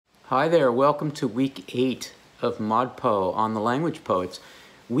Hi there, welcome to week 8 of ModPo on the language poets.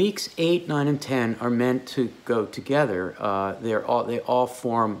 Weeks 8, 9, and 10 are meant to go together. They all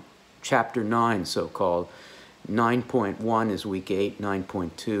form chapter 9, so-called. 9.1 is week 8,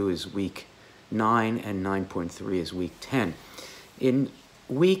 9.2 is week 9, and 9.3 is week 10. In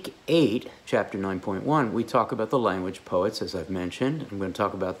week 8, chapter 9.1, we talk about the language poets, as I've mentioned. I'm going to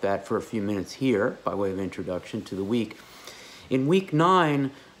talk about that for a few minutes here by way of introduction to the week. In week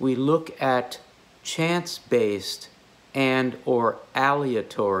 9, we look at chance-based and or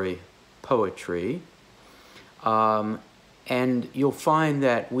aleatory poetry. And you'll find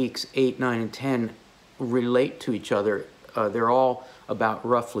that weeks 8, 9, and 10 relate to each other. They're all about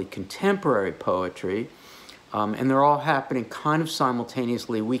roughly contemporary poetry. And they're all happening kind of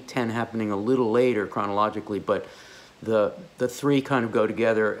simultaneously, week 10 happening a little later chronologically, but the three kind of go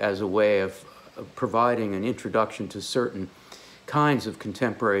together as a way of providing an introduction to certain kinds of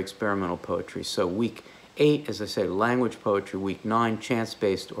contemporary experimental poetry. So week 8, as I say, language poetry. Week 9,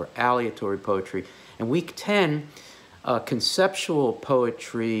 chance-based or aleatory poetry. And week 10, conceptual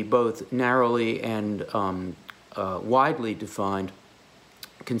poetry, both narrowly and widely defined,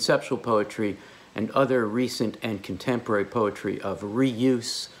 conceptual poetry and other recent and contemporary poetry of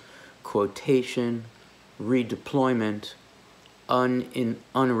reuse, quotation, redeployment,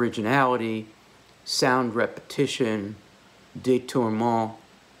 unoriginality, sound repetition, détournement,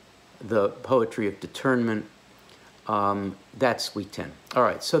 the poetry of determinant. That's week 10. All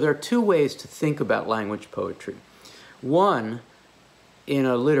right, so there are two ways to think about language poetry. One, in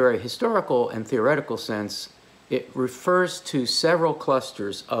a literary, historical, and theoretical sense, it refers to several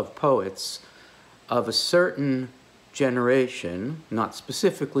clusters of poets of a certain generation, not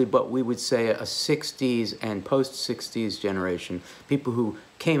specifically, but we would say a 60s and post-60s generation, people who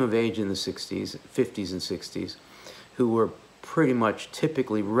came of age in the 60s, 50s and 60s, who were pretty much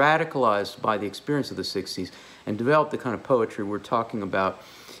typically radicalized by the experience of the 60s and developed the kind of poetry we're talking about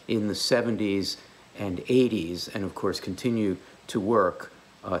in the 70s and 80s, and of course continue to work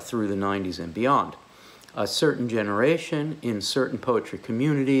through the 90s and beyond. A certain generation in certain poetry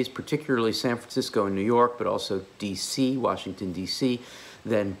communities, particularly San Francisco and New York, but also DC, Washington, DC,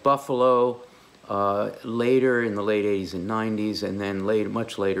 then Buffalo, later in the late 80s and 90s, and then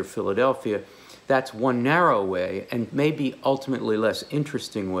much later Philadelphia. That's one narrow way, and maybe ultimately less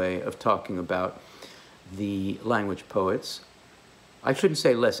interesting way of talking about the language poets. I shouldn't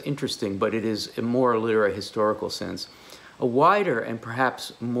say less interesting, but it is a more literary historical sense. A wider and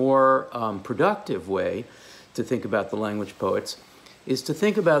perhaps more productive way to think about the language poets is to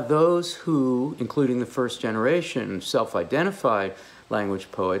think about those who, including the first generation self-identified language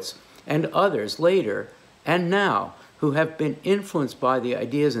poets, and others later and now, who have been influenced by the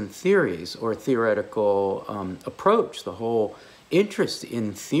ideas and theories or theoretical approach, the whole interest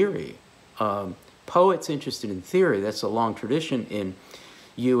in theory. Poets interested in theory, that's a long tradition in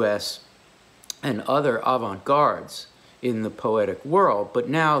US and other avant-gardes in the poetic world, but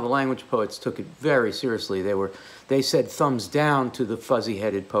now the language poets took it very seriously. They said thumbs down to the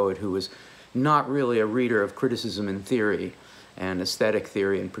fuzzy-headed poet who was not really a reader of criticism and theory, and aesthetic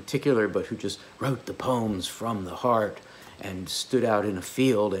theory in particular, but who just wrote the poems from the heart and stood out in a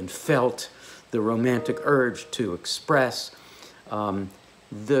field and felt the romantic urge to express.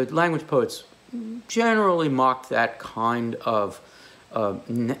 The language poets generally mocked that kind of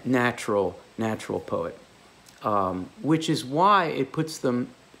natural poet, which is why it puts them,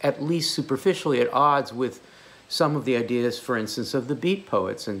 at least superficially, at odds with some of the ideas, for instance, of the beat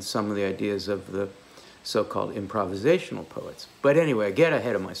poets and some of the ideas of the so-called improvisational poets. But anyway, I get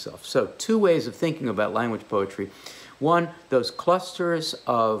ahead of myself. So two ways of thinking about language poetry. One, those clusters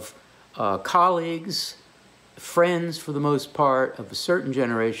of colleagues, friends for the most part, of a certain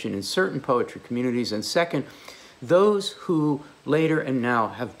generation in certain poetry communities. And second, those who later and now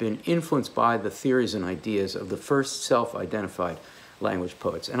have been influenced by the theories and ideas of the first self-identified language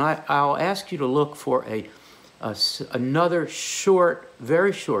poets. And I'll ask you to look for another short,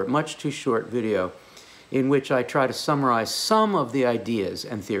 very short, much too short video in which I try to summarize some of the ideas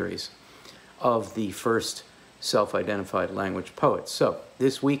and theories of the first self-identified language poets. So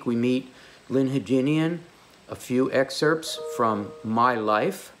this week we meet Lynn Haginian, a few excerpts from My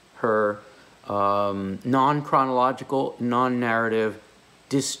Life, her non-chronological, non-narrative,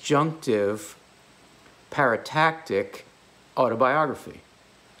 disjunctive, paratactic autobiography,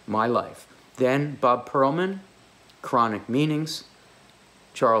 My Life. Then Bob Perlman, Chronic Meanings,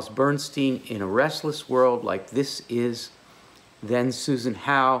 Charles Bernstein, In a Restless World Like This Is, then Susan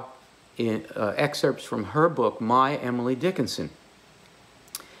Howe, in excerpts from her book, My Emily Dickinson.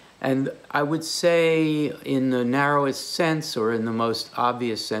 And I would say in the narrowest sense, or in the most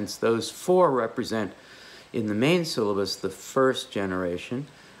obvious sense, those 4 represent in the main syllabus the first generation,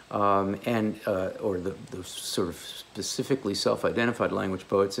 or the sort of specifically self-identified language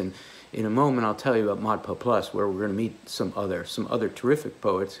poets. And in a moment I'll tell you about ModPo Plus, where we're going to meet some other terrific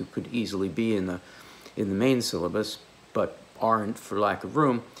poets who could easily be in the main syllabus, but aren't for lack of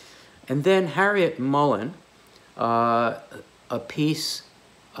room. And then Harriet Mullen, a piece,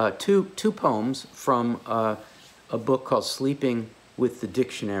 two poems from a book called Sleeping with the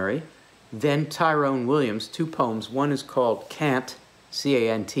Dictionary. Then Tyrone Williams, 2 poems. One is called Cant,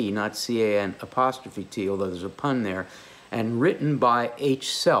 C-A-N-T, not C-A-N''T, although there's a pun there, and written by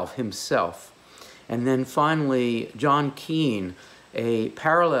H. Self, himself. And then finally, John Keane, a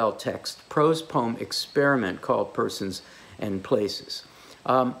parallel text prose poem experiment called Persons and Places.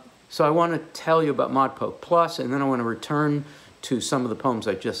 So I want to tell you about ModPo Plus, and then I want to return to some of the poems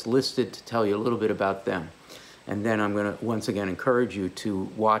I just listed to tell you a little bit about them. And then I'm going to once again encourage you to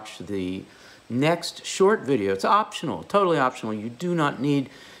watch the next short video. It's optional, totally optional. You do not need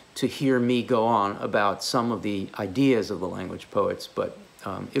to hear me go on about some of the ideas of the language poets, but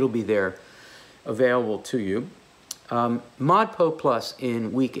it'll be there available to you. ModPo Plus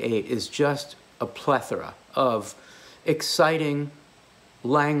in week 8 is just a plethora of exciting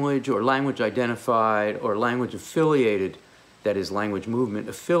language or language identified or language affiliated, that is language movement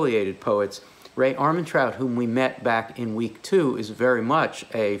affiliated poets. Ray Armentrout, whom we met back in week 2, is very much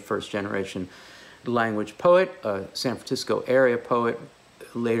a first generation language poet, a San Francisco area poet,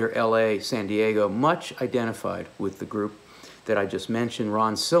 later LA, San Diego, much identified with the group that I just mentioned.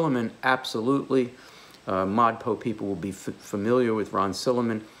 Ron Silliman, absolutely. ModPo people will be familiar with Ron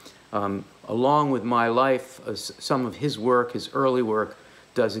Silliman. Along with My Life, some of his work, his early work,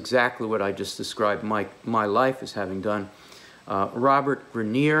 does exactly what I just described My Life as having done. Robert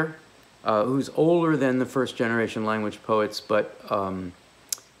Grenier, who's older than the first generation language poets, but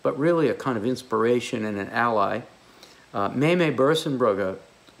really a kind of inspiration and an ally. Meme Bersenbrugge,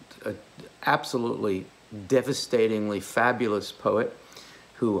 a absolutely devastatingly fabulous poet,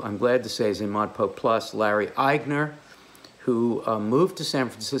 who I'm glad to say is in ModPo Plus. Larry Eigner, who moved to San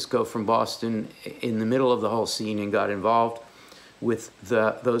Francisco from Boston in the middle of the whole scene and got involved with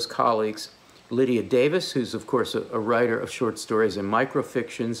those colleagues. Lydia Davis, who's of course a writer of short stories and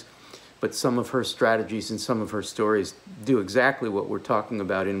microfictions, but some of her strategies and some of her stories do exactly what we're talking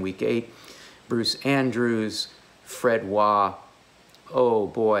about in week 8. Bruce Andrews, Fred Waugh. Oh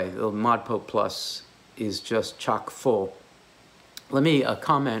boy, the ModPo Plus is just chock full. Let me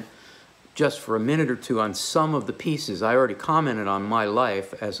comment just for a minute or two on some of the pieces. I already commented on My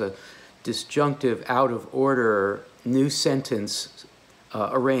Life as a disjunctive, out of order, new sentence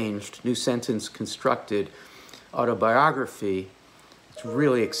arranged, new sentence constructed autobiography. It's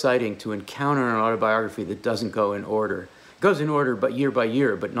really exciting to encounter an autobiography that doesn't go in order. It goes in order but year by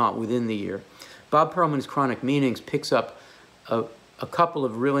year, but not within the year. Bob Perlman's Chronic Meanings picks up a couple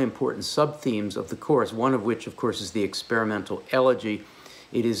of really important sub-themes of the course, one of which, of course, is the experimental elegy.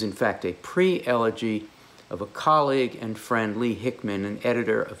 It is, in fact, a pre-elegy of a colleague and friend, Lee Hickman, an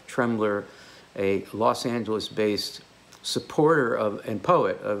editor of Trembler, a Los Angeles-based supporter of and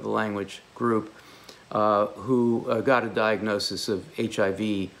poet of the language group, who got a diagnosis of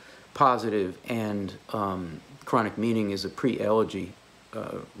HIV positive, and Chronic Meaning is a pre-elegy,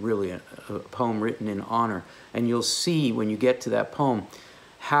 really a poem written in honor. And you'll see when you get to that poem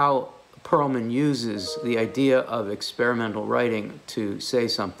how Perlman uses the idea of experimental writing to say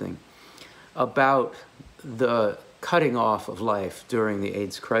something about the cutting off of life during the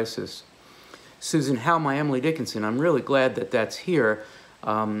AIDS crisis. Susan Howe, my Emily Dickinson, I'm really glad that that's here.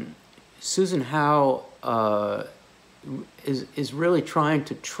 Susan Howe is really trying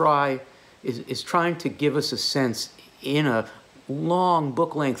to give us a sense in a long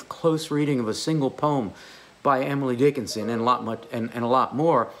book-length close reading of a single poem by Emily Dickinson and a lot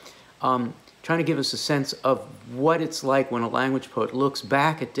more, trying to give us a sense of what it's like when a language poet looks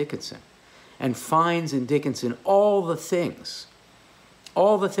back at Dickinson and finds in Dickinson all the things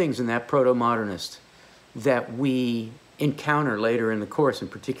in that proto-modernist that we encounter later in the course,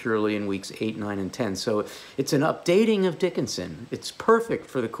 and particularly in weeks 8, 9, and 10. So it's an updating of Dickinson. It's perfect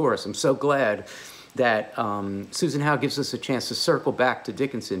for the course. I'm so glad that Susan Howe gives us a chance to circle back to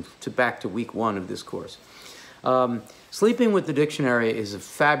Dickinson, back to week 1 of this course. Sleeping with the Dictionary is a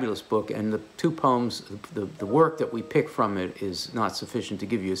fabulous book, and the 2 poems, the work that we pick from it is not sufficient to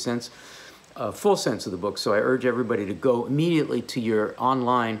give you a full sense of the book, so I urge everybody to go immediately to your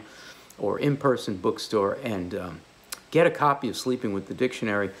online or in-person bookstore and get a copy of Sleeping with the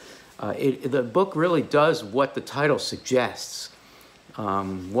Dictionary. The book really does what the title suggests.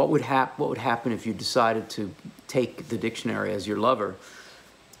 What would happen if you decided to take the dictionary as your lover?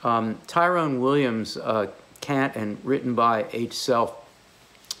 Tyrone Williams, Cant, and written by H. Self,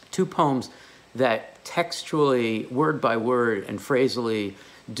 two poems that textually, word by word and phrasally,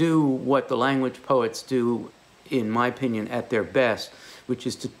 do what the language poets do, in my opinion, at their best, which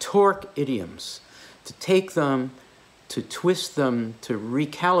is to torque idioms, to take them, to twist them, to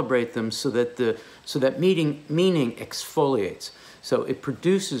recalibrate them so that meaning exfoliates. So it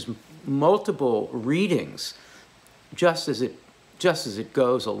produces multiple readings just as it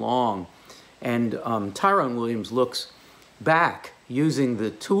goes along. And Tyrone Williams looks back using the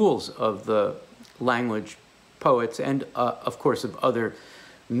tools of the language poets and, of course, of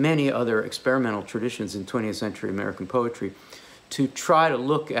many other experimental traditions in 20th century American poetry to try to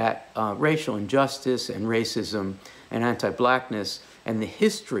look at racial injustice and racism and anti-blackness and the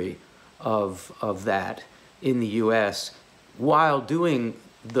history of that in the U.S. while doing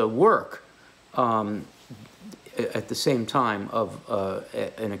the work at the same time of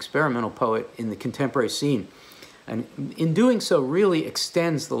an experimental poet in the contemporary scene. And in doing so really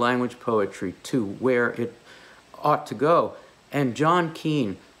extends the language poetry to where it ought to go. And John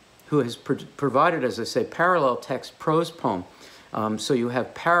Keane, who has provided, as I say, parallel text prose poem, so you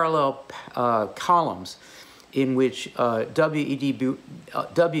have parallel columns in which W.E.B.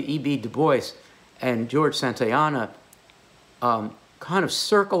 Du Bois and George Santayana kind of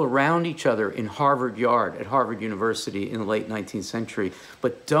circle around each other in Harvard Yard at Harvard University in the late 19th century,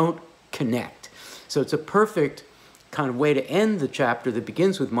 but don't connect. So it's a perfect kind of way to end the chapter that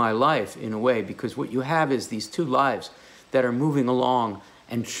begins with my life, in a way, because what you have is these two lives that are moving along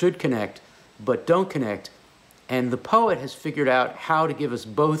and should connect, but don't connect. And the poet has figured out how to give us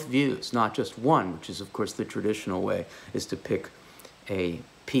both views, not just one, which is, of course, the traditional way, is to pick a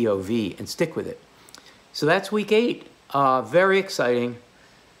POV and stick with it. So that's week 8. Very exciting.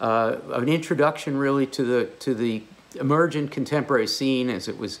 An introduction, really, to the emergent contemporary scene as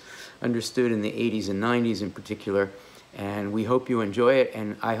it was understood in the 80s and 90s in particular. And we hope you enjoy it.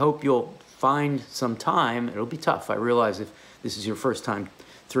 And I hope you'll find some time. It'll be tough, I realize, if this is your first time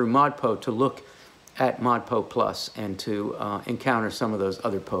through ModPo, to look at ModPo Plus and to encounter some of those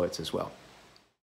other poets as well.